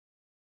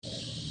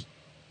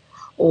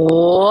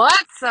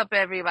What's up,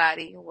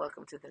 everybody?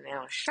 Welcome to the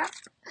Nail Shop.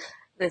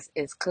 This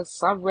is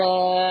Cassandra.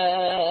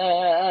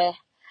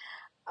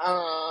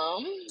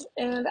 Um,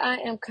 and I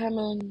am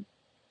coming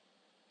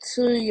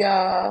to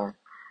y'all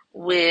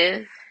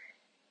with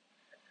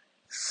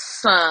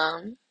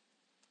some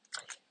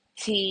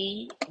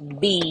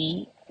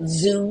TV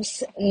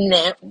Zeus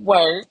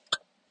Network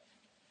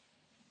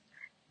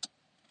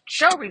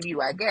show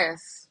review, I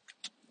guess.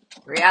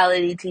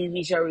 Reality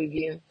TV show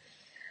review.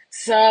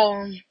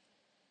 So,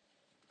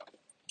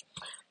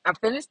 I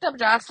finished up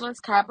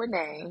Jocelyn's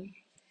Cabernet,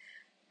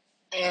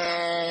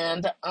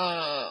 and when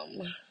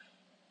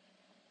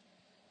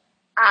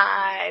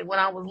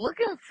I was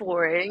looking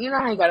for it, you know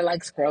how you gotta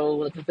like scroll,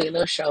 looking for your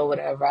little show,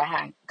 whatever. I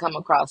had come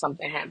across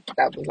something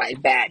that was like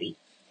Batty.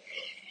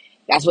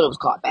 That's what it was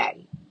called,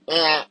 Batty.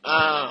 And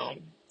I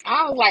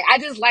was like, I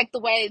just like the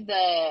way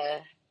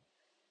the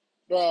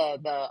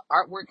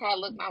artwork kind of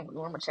looked. I'm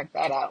gonna check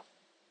that out.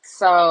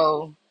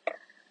 So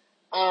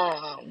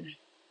um,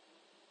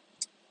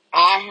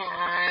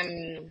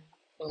 I'm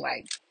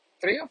like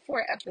 3 or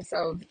 4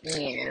 episodes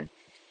in,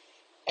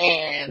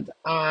 and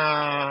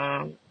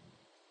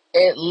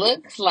it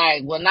looks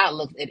like, well, not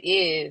looks, it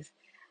is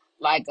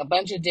like a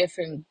bunch of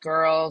different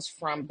girls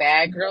from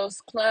Bad Girls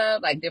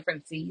Club, like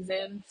different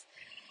seasons.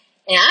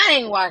 And I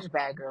ain't watched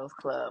Bad Girls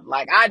Club.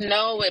 Like, I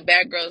know what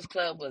Bad Girls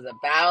Club was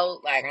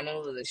about. Like, I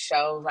know it was a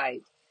show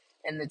like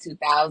in the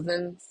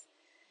 2000s,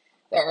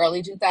 the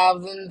early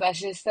 2000s, I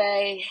should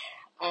say.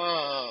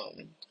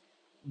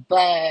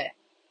 But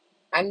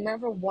I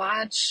never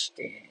watched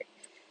it.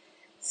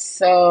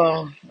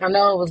 So I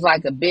know it was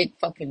like a big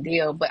fucking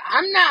deal, but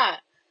I'm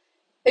not,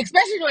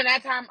 especially during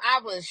that time, I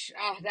was,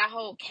 that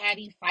whole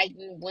catty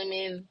fighting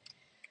women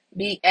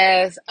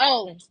BS.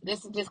 Oh,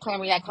 this is just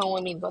Clary. I come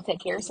with me to go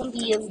take care of some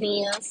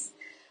business.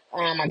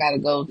 I gotta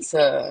go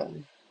to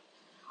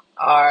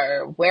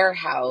our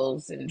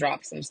warehouse and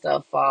drop some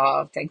stuff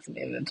off, take some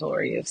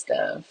inventory of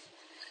stuff.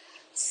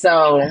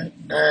 So,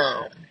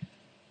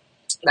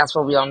 that's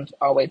what we on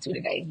our way to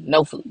today.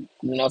 No food.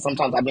 You know,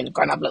 sometimes I've been in the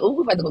car and I'm like, "Ooh,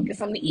 we about to go get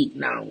something to eat."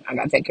 No, I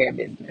gotta take care of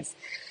business.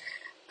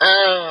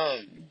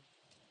 Um.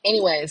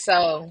 Anyway,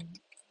 so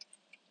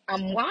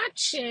I'm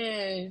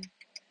watching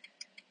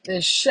the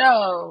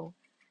show,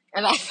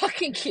 and I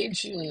fucking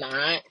kid you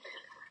not,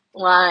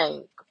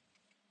 like,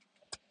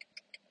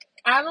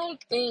 I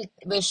don't think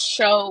the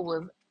show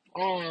was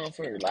on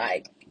for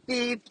like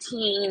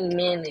 15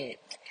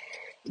 minutes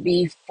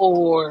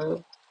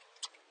before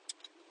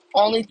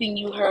only thing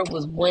you heard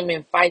was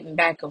women fighting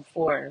back and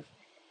forth.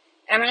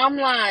 And I'm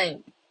like,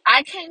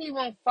 I can't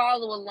even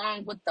follow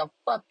along with the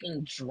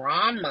fucking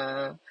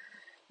drama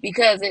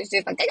because it's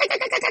just like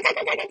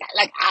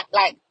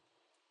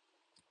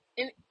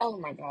and, oh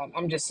my god,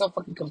 I'm just so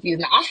fucking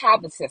confused. Now I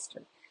have a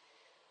sister,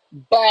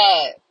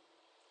 but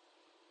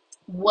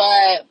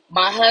what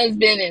my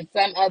husband and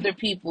some other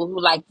people who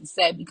like to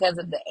say, because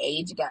of the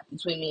age gap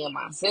between me and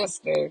my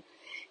sister,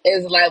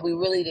 is like we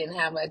really didn't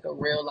have like a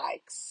real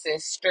like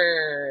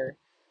sister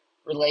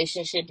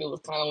relationship. It was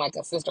kind of like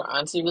a sister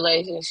auntie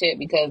relationship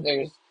because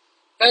there's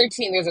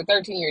a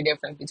 13-year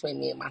difference between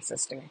me and my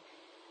sister.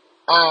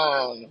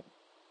 Um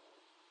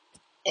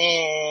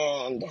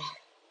and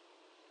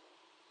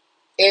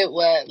it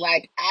was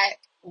like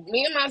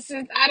me and my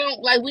sister, I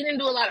don't like, we didn't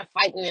do a lot of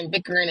fighting and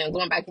bickering and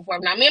going back and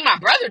forth. Now me and my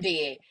brother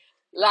did.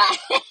 Like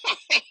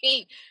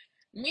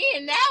me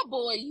and that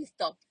boy used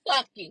to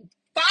fucking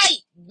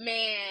fight,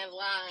 man.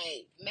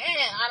 Like, man,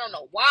 I don't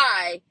know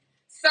why.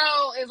 So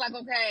it's like,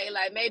 okay,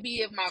 like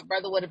maybe if my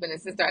brother would have been a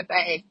sister at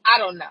that age, I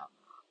don't know.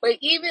 But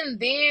even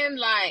then,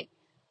 like,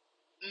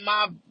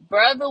 my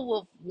brother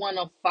would want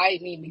to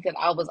fight me because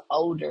I was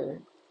older,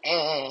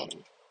 and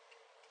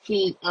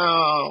he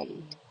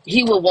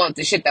he would want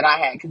the shit that I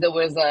had because there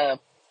was a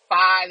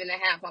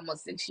 5.5,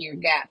 almost 6 year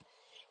gap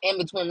in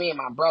between me and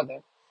my brother.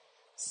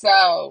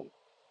 So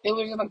it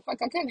was just like,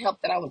 fuck, I couldn't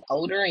help that I was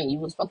older and you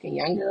was fucking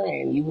younger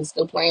and you was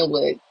still playing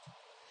with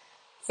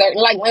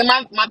certain, like, when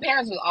my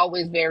parents was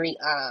always very,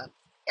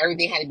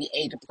 everything had to be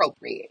age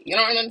appropriate. You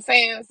know what I'm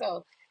saying?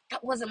 So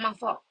that wasn't my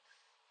fault.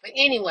 But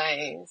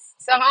anyways,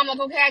 so I'm like,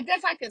 okay, I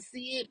guess I could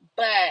see it,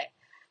 but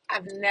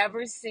I've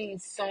never seen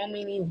so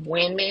many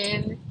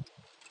women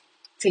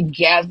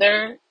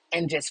together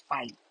and just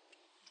fight.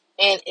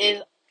 And it,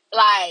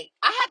 like,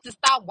 I had to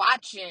stop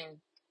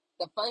watching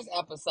the first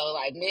episode,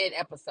 like mid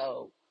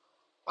episode.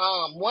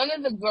 One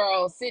of the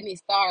girls, Sydney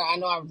Star, I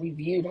know I've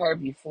reviewed her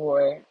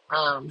before.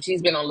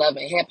 She's been on Love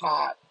and Hip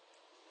Hop.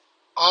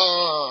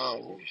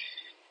 Um,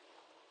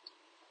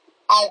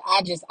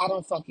 I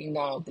don't fucking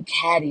know the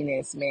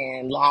cattiness,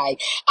 man.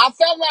 Like, I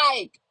felt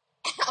like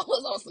I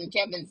was on some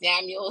Kevin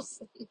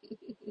Samuels,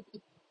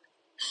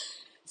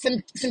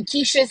 some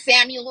Keisha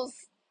Samuels.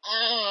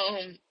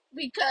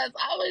 Because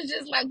I was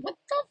just like, what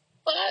the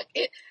fuck?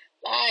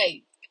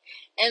 Like,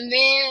 and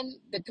then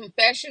the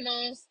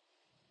confessionals.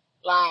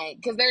 Like,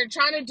 because they're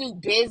trying to do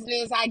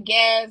business, I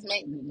guess,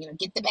 make,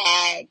 get the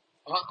bag.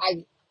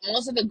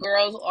 Most of the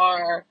girls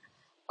are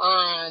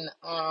on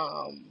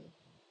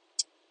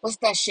what's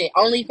that shit,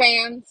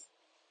 OnlyFans,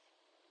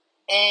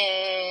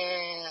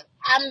 And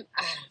I don't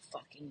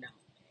fucking know.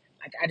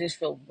 Like, I just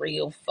feel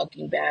real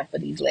fucking bad for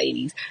these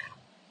ladies.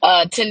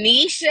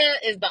 Tanisha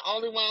is the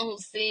only one who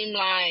seemed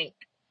like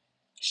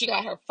she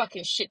got her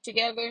fucking shit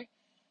together.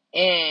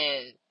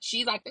 And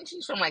I think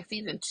she's from like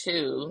season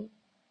 2,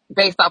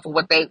 based off of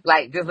what they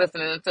like, just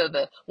listening to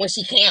the when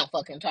she can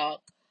fucking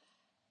talk.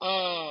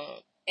 Um,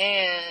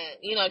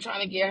 and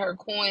trying to get her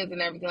coins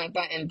and everything like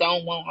that, and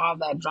don't want all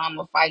that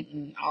drama,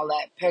 fighting, all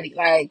that petty.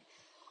 Like,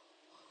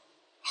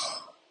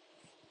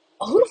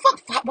 who the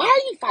fuck? Why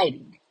are you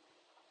fighting?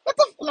 What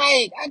the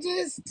like? I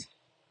just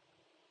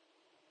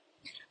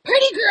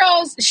pretty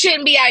girls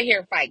shouldn't be out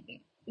here fighting.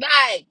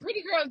 Like,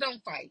 pretty girls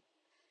don't fight.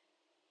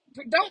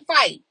 Don't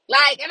fight.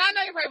 Like, and I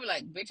know you're probably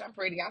like, bitch, I'm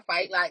pretty. I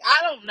fight. Like,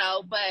 I don't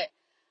know, but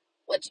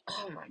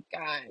oh my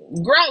god,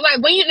 grown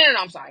like when you no, no, no,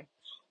 I'm sorry.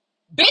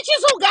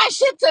 Bitches who got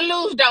shit to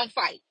lose don't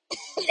fight.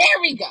 There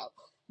we go.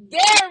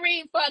 There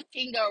we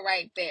fucking go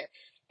right there.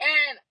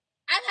 And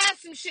I've had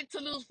some shit to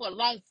lose for a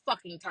long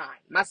fucking time.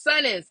 My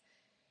son is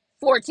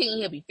 14,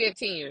 he'll be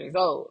 15 years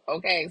old.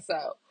 Okay,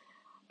 so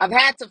I've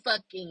had to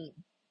fucking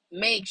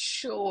make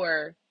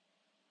sure.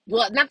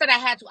 Well, not that I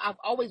had to. I've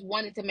always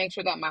wanted to make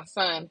sure that my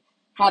son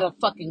had a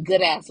fucking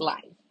good ass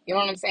life. You know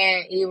what I'm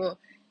saying? Even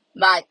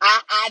like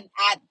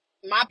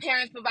my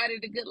parents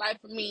provided a good life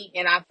for me,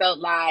 and I felt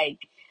like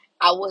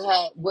I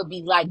would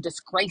be like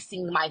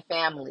disgracing my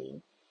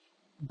family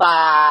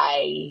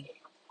by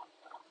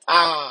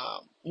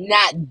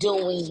not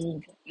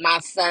doing my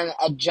son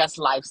a just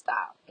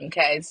lifestyle.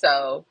 Okay,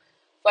 so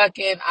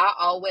fucking I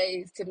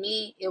always to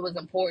me it was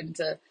important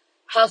to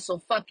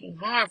hustle fucking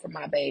hard for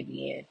my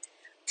baby and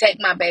take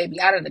my baby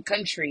out of the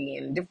country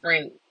and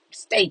different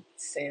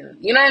states, and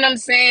you know what I'm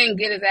saying,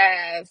 get his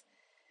ass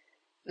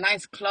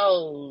nice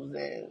clothes,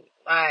 and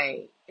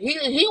like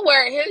he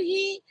wear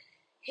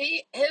his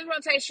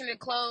rotation of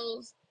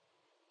clothes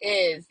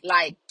is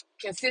like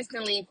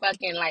consistently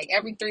fucking like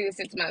every 3 to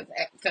 6 months.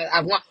 Cause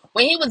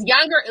when he was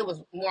younger, it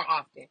was more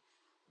often.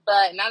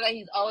 But now that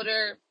he's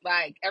older,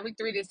 like every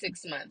 3 to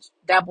 6 months,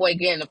 that boy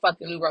getting a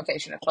fucking new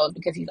rotation of clothes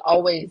because he's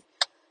always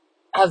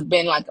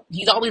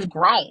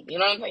grown. You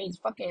know what I'm saying? He's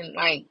fucking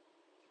like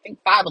I think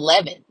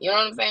 5'11". You know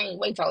what I'm saying?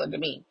 Way taller than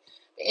me.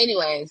 But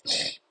anyways,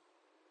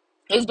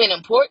 it's been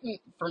important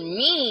for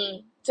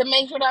me to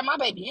make sure that my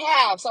baby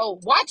have. So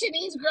watching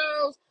these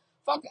girls,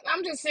 fucking,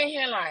 I'm just sitting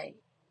here like,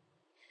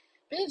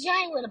 bitch,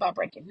 I ain't worried about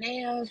breaking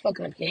nails,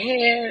 fucking up your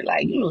hair,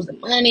 like you losing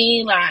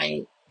money,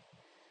 like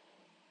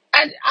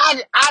I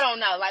don't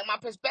know. Like my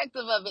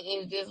perspective of it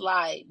is just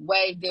like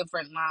way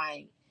different.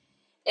 Like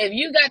if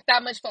you got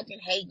that much fucking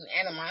hate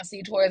and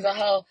animosity towards a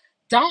hoe,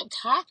 don't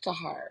talk to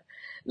her.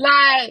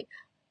 Like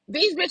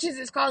these bitches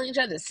is calling each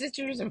other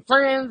sisters and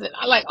friends and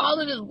I like all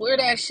of this weird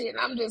ass shit. And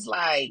I'm just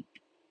like,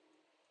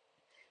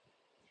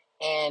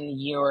 and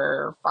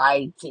you're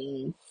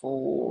fighting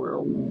for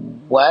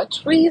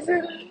what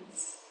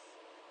reasons?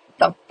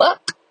 The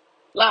fuck?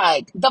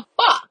 Like the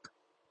fuck?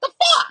 The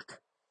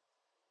fuck?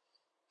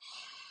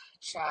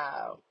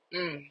 Child.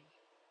 And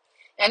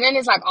then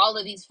it's like all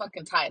of these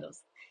fucking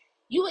titles.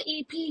 You an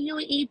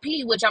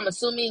EP, which I'm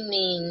assuming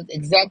means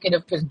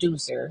executive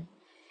producer.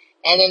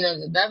 And then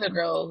there's another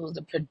girl who's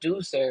a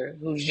producer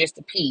who's just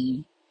a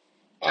P.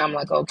 And I'm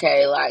like,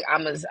 okay, like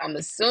I'm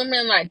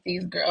assuming like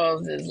these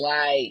girls is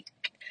like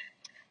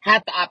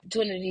have the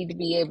opportunity to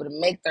be able to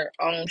make their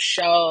own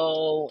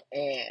show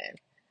and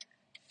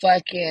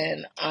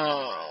fucking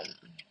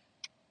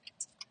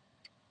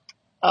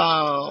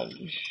um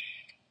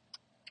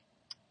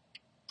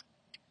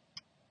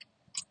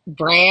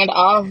brand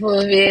off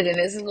of it, and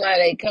this is why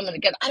they coming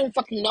together. I don't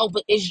fucking know,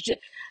 but it's just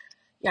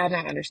y'all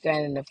not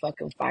understanding the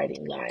fucking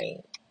fighting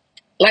line.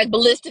 Like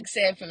Ballistic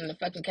said from the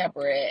fucking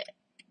cabaret.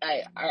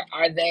 Like,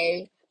 are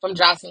they from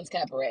Jocelyn's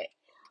cabaret?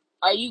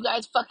 Are you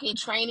guys fucking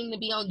training to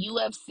be on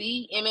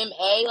UFC,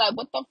 MMA? Like,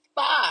 what the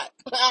fuck?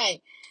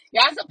 Like,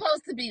 y'all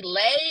supposed to be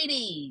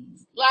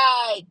ladies.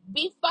 Like,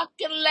 be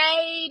fucking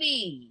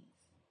ladies.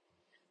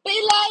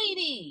 Be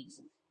ladies.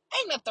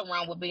 Ain't nothing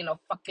wrong with being a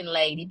fucking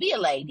lady. Be a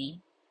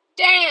lady.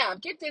 Damn,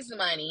 get this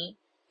money.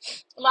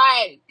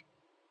 Like,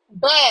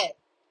 but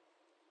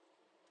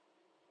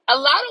a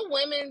lot of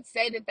women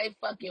say that they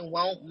fucking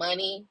want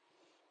money.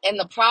 And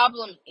the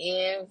problem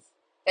is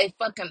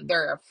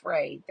they're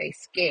afraid. They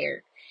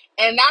scared.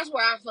 And that's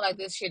where I feel like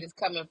this shit is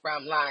coming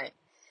from. Like,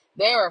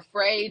 they're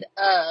afraid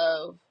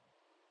of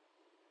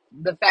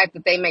the fact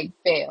that they may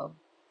fail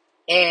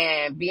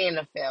and being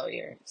a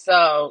failure.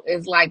 So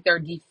it's like they're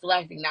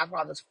deflecting. That's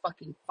where all this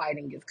fucking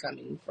fighting is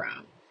coming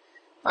from.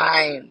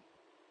 Like,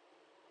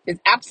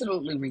 it's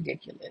absolutely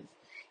ridiculous.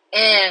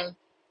 And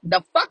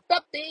the fucked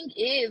up thing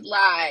is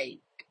like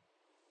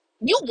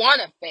you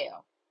wanna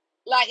fail.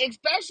 Like,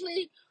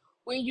 especially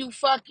when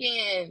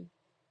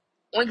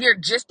when you're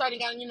just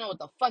starting out and you know what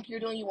the fuck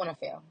you're doing, you want to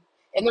fail.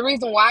 And the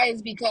reason why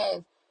is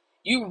because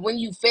when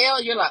you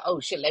fail, you're like, oh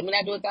shit, let me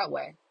not do it that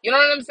way. You know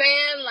what I'm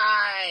saying?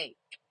 Like,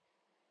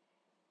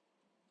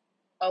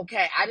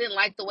 okay, I didn't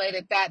like the way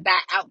that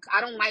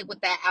I don't like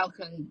what that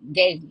outcome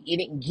gave me. It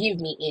didn't give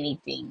me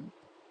anything.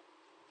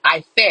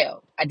 I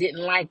failed. I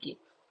didn't like it.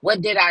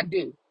 What did I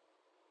do?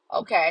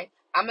 Okay,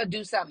 I'm gonna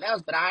do something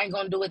else, but I ain't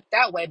gonna do it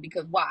that way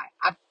because why?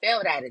 I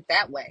failed at it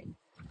that way.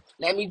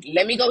 Let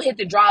me go hit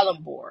the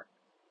drawing board.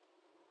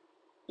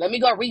 Let me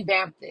go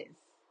revamp this.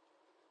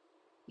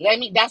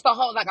 That's the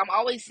whole, like, I'm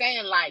always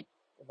saying, like,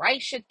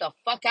 write shit the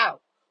fuck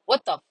out.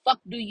 What the fuck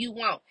do you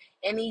want?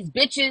 And these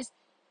bitches,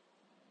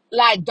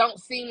 like, don't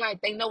seem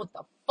like they know what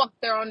the fuck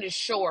they're on this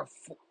show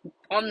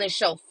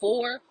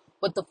for,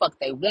 what the fuck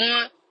they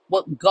want,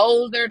 what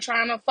goals they're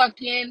trying to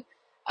fucking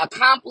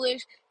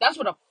accomplish. That's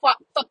what the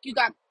fuck you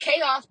got.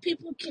 Chaos.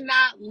 People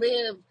cannot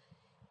live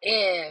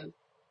in,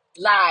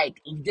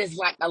 like, this,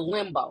 like, a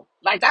limbo.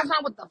 Like, that's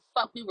not what the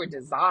fuck we were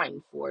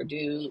designed for,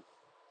 dude.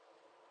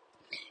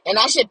 And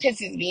that shit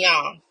pisses me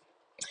off.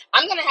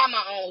 I'm gonna have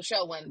my own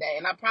show one day,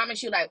 and I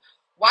promise you, like,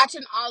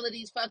 watching all of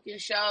these fucking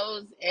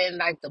shows and,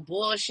 like, the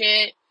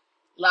bullshit,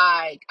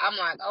 like, I'm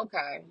like,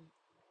 okay,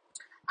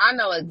 I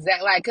know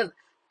exactly, like, cause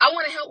I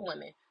want to help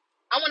women.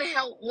 I want to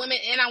help women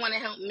and I want to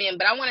help men,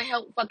 but I want to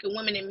help fucking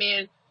women and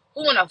men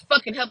who want to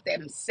fucking help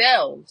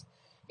themselves.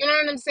 You know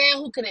what I'm saying?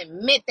 Who can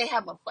admit they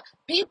have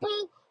people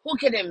who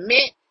can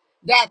admit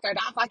that they're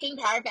not fucking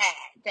perfect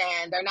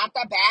and they're not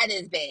the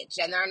baddest bitch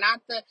and they're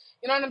not the,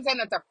 you know what I'm saying?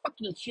 That they're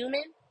fucking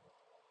human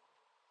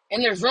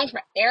and there's room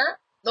for error.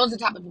 Those are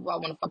the type of people I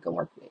want to fucking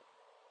work with.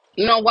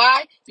 You know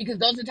why? Because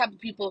those are the type of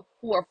people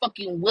who are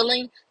fucking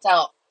willing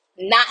to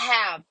not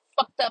have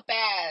fucked up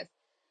ass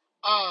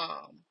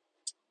um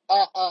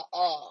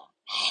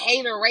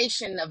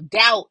hateration of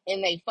doubt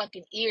in their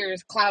fucking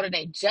ears, clouding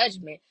their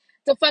judgment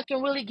to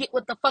fucking really get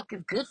what the fuck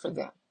is good for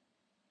them.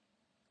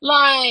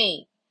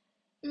 Like,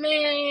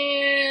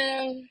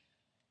 man,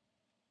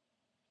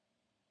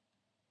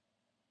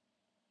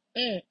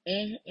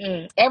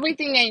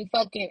 everything ain't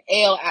fucking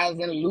L as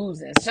in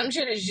losing. Some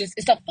shit is just,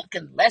 it's a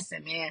fucking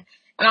lesson, man.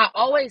 And I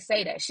always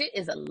say that shit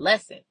is a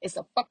lesson. It's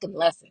a fucking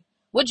lesson.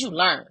 What'd you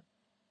learn?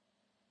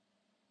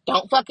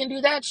 Don't fucking do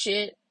that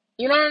shit.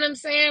 You know what I'm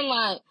saying?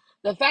 Like,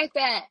 the fact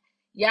that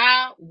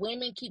y'all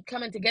women keep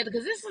coming together,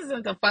 because this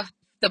isn't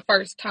the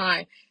first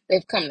time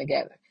they've come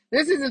together.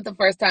 This isn't the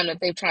first time that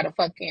they've tried to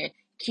fucking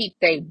keep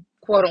their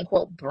quote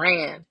unquote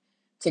brand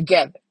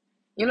together.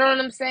 You know what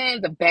I'm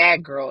saying? The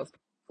bad girls.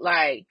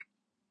 Like,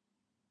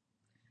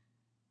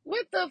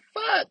 what the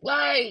fuck?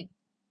 Like,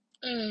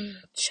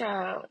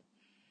 child.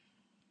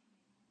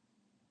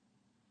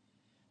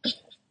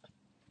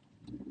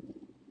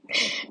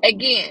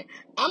 Again,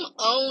 I'm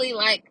only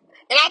like,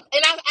 and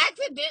I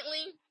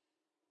accidentally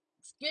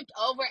skipped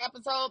over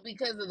episode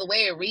because of the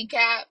way it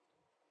recapped.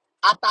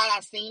 I thought I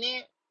seen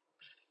it,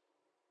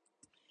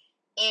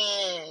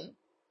 and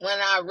when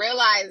I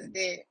realized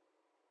it,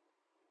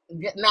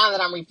 now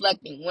that I'm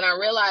reflecting, when I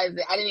realized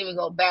it, I didn't even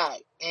go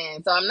back,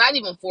 and so I'm not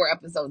even 4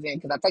 episodes in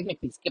because I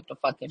technically skipped a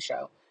fucking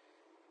show.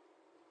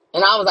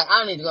 And I was like, I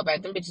don't need to go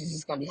back. Them bitches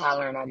just gonna be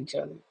hollering at each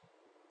other.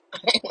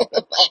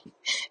 Like,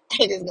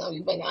 they just gonna be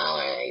fucking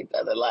hollering at each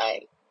other,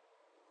 like,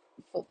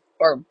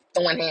 or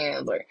throwing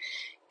hands or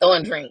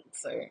throwing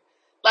drinks or,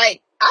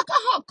 like,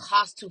 alcohol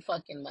costs too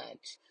fucking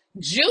much.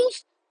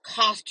 Juice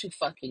costs too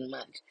fucking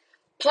much.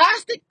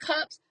 Plastic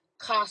cups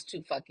cost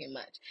too fucking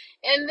much.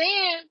 And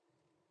then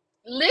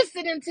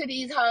listening to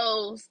these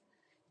hoes,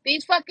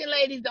 these fucking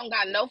ladies don't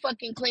got no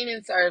fucking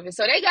cleaning service,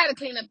 so they gotta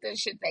clean up their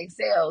shit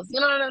themselves. You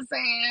know what I'm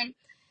saying?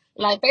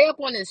 Like, they up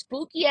on this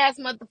spooky ass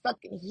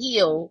motherfucking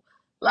hill,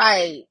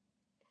 like,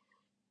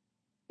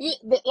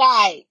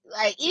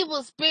 like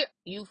evil spirit.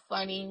 You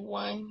funny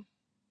one.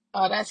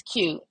 Oh, that's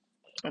cute.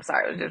 I'm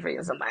sorry, I was just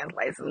reading somebody's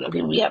license. When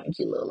people be having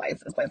cute little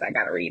license plates, I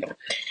gotta read them.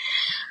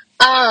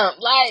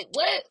 Like,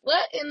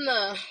 what in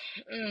the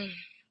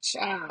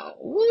child?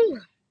 Woo.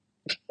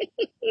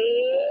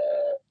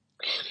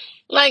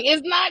 Like,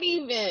 it's not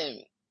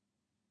even,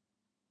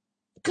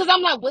 because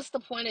I'm like, what's the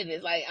point of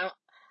this? Like,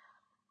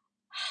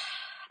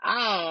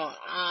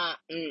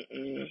 I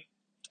don't,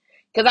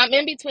 because I'm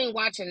in between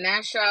watching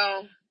that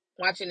show,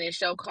 watching this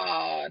show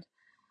called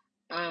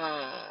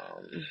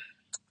um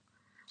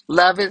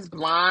Love Is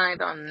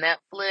Blind on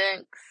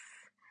Netflix,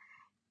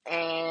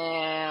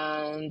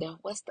 and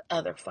what's the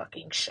other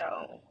fucking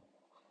show?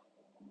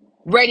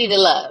 Ready to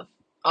Love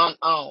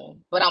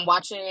on. But I'm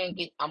watching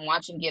it on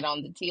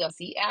the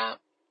TLC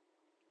app.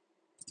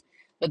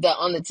 But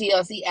on the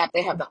TLC app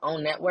they have their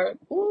own network.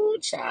 Ooh,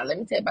 child, let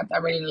me tell you about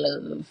that Ready to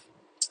Love.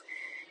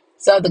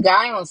 So the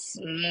guy on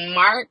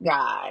Smart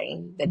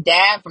Guy, the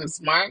dad from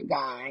Smart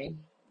Guy,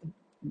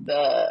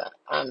 the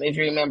if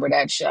you remember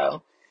that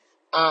show,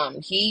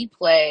 he's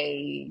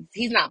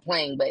not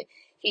playing, but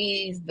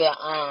he's the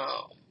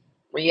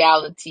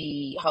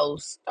reality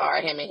host, or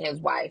him and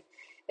his wife.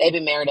 They've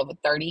been married over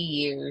 30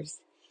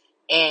 years,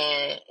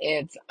 and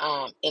it's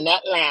in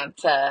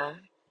Atlanta,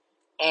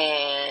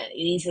 and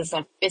these are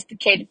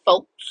sophisticated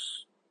folks.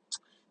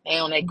 They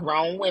on that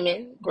grown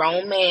women,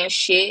 grown man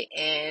shit,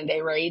 and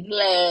they ready to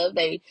love.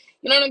 You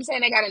know what I'm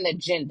saying? They got an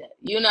agenda.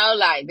 You know,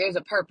 like, there's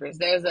a purpose.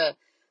 There's a,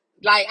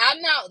 like,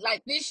 I'm not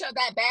like this show,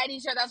 that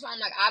baddie show. That's why I'm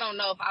like, I don't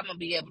know if I'm gonna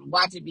be able to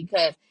watch it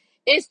because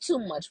it's too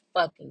much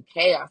fucking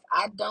chaos.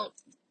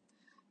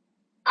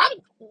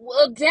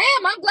 Well,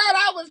 damn, I'm glad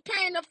I was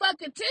paying the fuck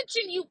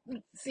attention. You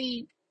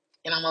see,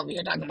 and I'm over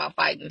here talking about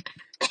fighting.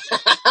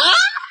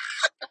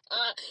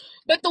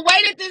 But the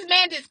way that this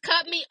man just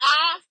cut me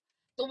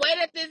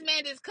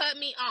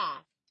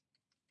off,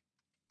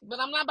 but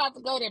I'm not about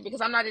to go there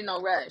because I'm not in no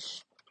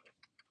rush.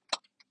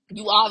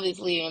 You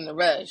obviously in the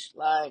rush.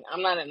 Like,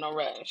 I'm not in no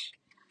rush.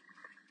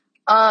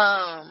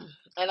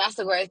 And that's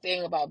the great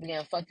thing about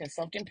being fucking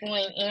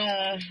self-employed.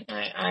 I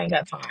ain't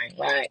got time.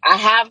 Like, I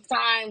have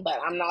time,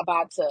 but I'm not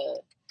about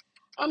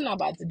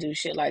to do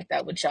shit like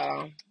that with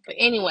y'all. But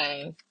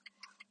anyway,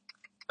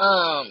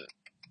 um,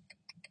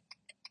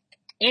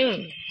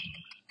 mm,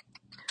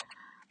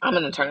 I'm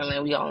in the turning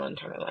lane. We all in the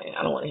turning lane.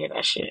 I don't want to hear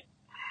that shit.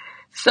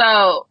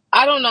 So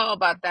I don't know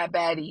about that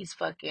baddies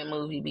fucking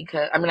movie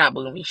because I mean not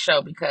movie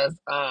show because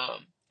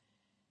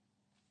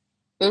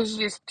it's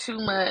just too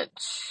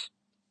much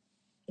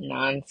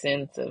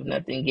nonsense of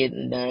nothing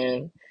getting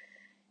done,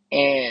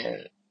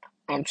 and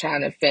I'm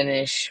trying to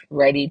finish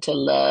Ready to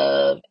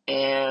Love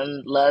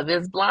and Love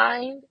is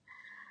Blind.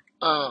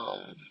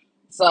 Um,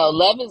 so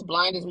Love is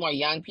Blind is more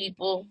young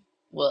people.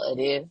 Well,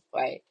 it is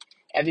like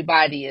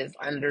everybody is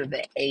under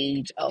the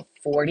age of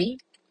 40,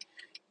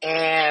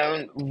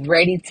 and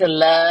Ready to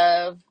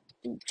Love.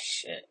 Ooh,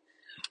 shit.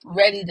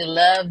 Ready to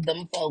Love,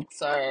 them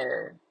folks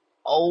are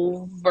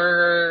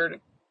over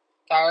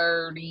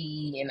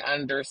 30 and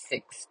under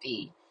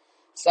 60.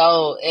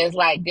 So it's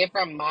like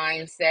different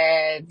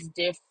mindsets,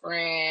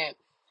 different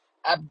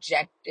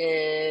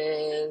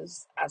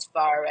objectives as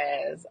far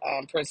as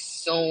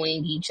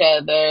pursuing each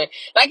other.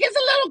 Like it's a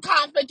little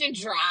conflict and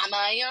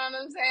drama, you know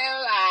what I'm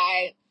saying?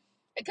 Like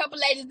a couple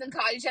ladies can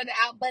call each other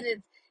out, but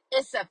it's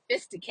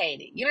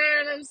sophisticated. You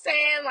know what I'm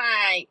saying?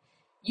 Like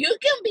you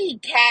can be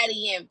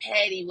catty and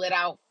petty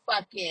without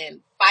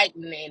fucking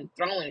fighting and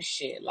throwing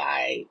shit.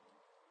 Like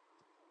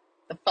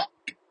the fuck.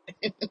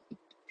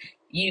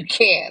 You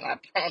can. I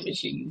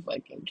promise you, you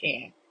fucking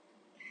can.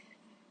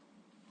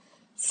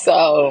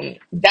 So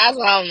that's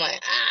why I'm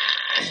like,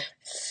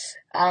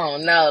 I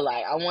don't know.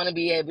 Like, I want to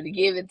be able to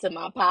give it to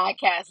my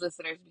podcast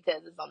listeners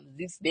because it's on the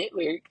Zeus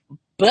Network,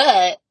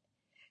 but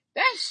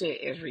that shit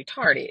is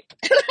retarded.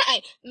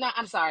 Like, no,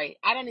 I'm sorry.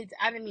 I didn't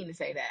mean to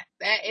say that.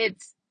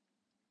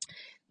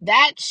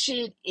 That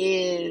shit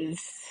is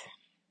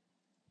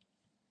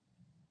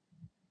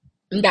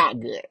not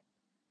good.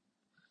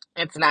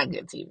 It's not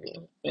good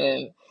TV.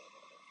 And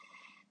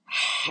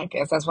I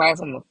guess that's why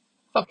it's on the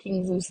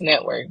fucking Zeus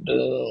Network,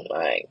 dude.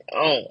 Like,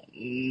 oh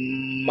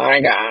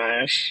my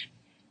gosh.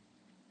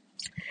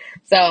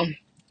 So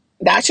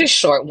that's a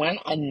short one.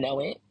 I know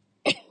it.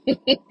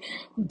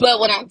 But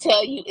when I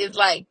tell you, it's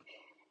like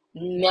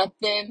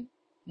nothing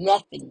to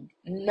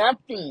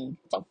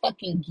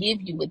fucking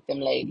give you with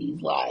them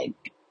ladies.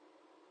 Like,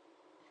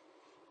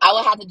 I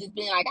would have to just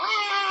be like,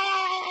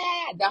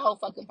 the whole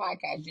fucking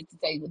podcast just to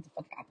tell you what the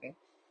fuck happened.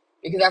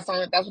 Because that's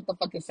what the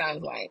fuck it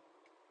sounds like.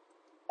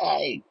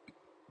 Like,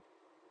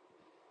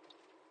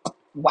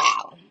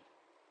 wow.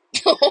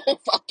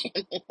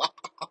 Fucking wow.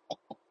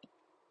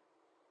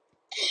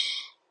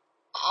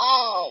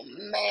 Oh,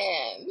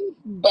 man.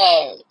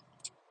 But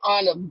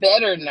on a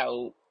better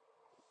note,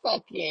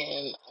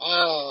 fucking,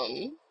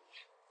 on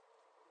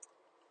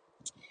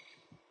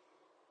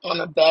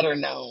a better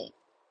note,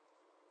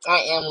 I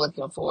am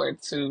looking forward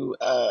to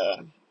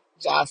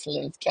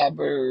Jocelyn's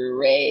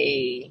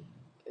Cabaret.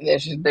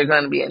 There's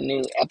going to be a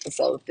new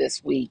episode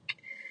this week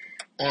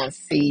on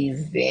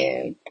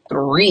season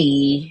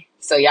 3.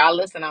 So y'all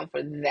listen out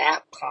for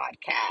that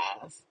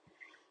podcast.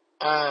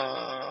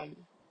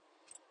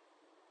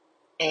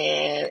 And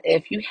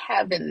if you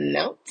haven't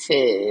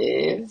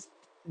noticed,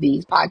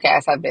 these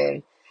podcasts have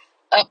been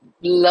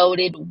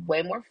uploaded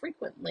way more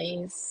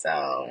frequently. So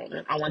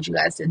I want you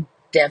guys to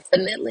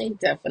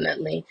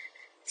definitely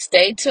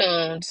stay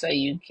tuned so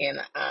you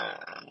can,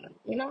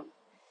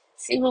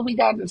 see what we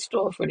got in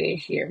store for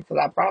this year. Because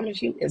I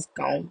promise you, it's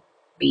going to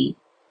be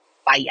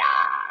fire.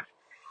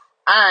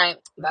 All right,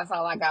 that's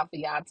all I got for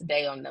y'all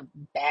today on the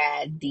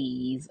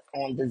Baddies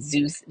on the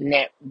Zeus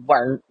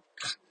Network.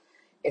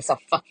 It's a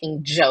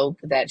fucking joke,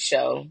 that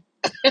show.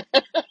 It's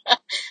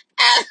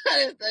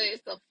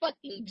a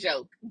fucking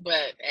joke.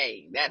 But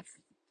hey, that's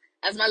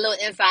my little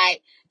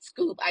inside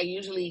scoop. I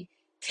usually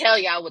tell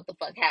y'all what the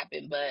fuck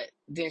happened, but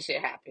then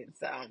shit happened.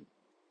 So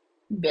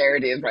there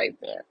it is right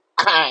there.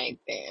 All right,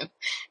 then.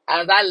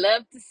 As I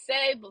love to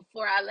say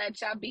before I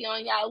let y'all be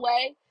on y'all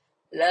way,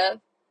 love,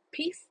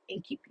 peace,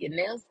 and keep your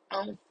nails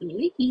on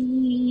fleek.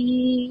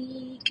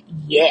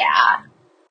 Yeah.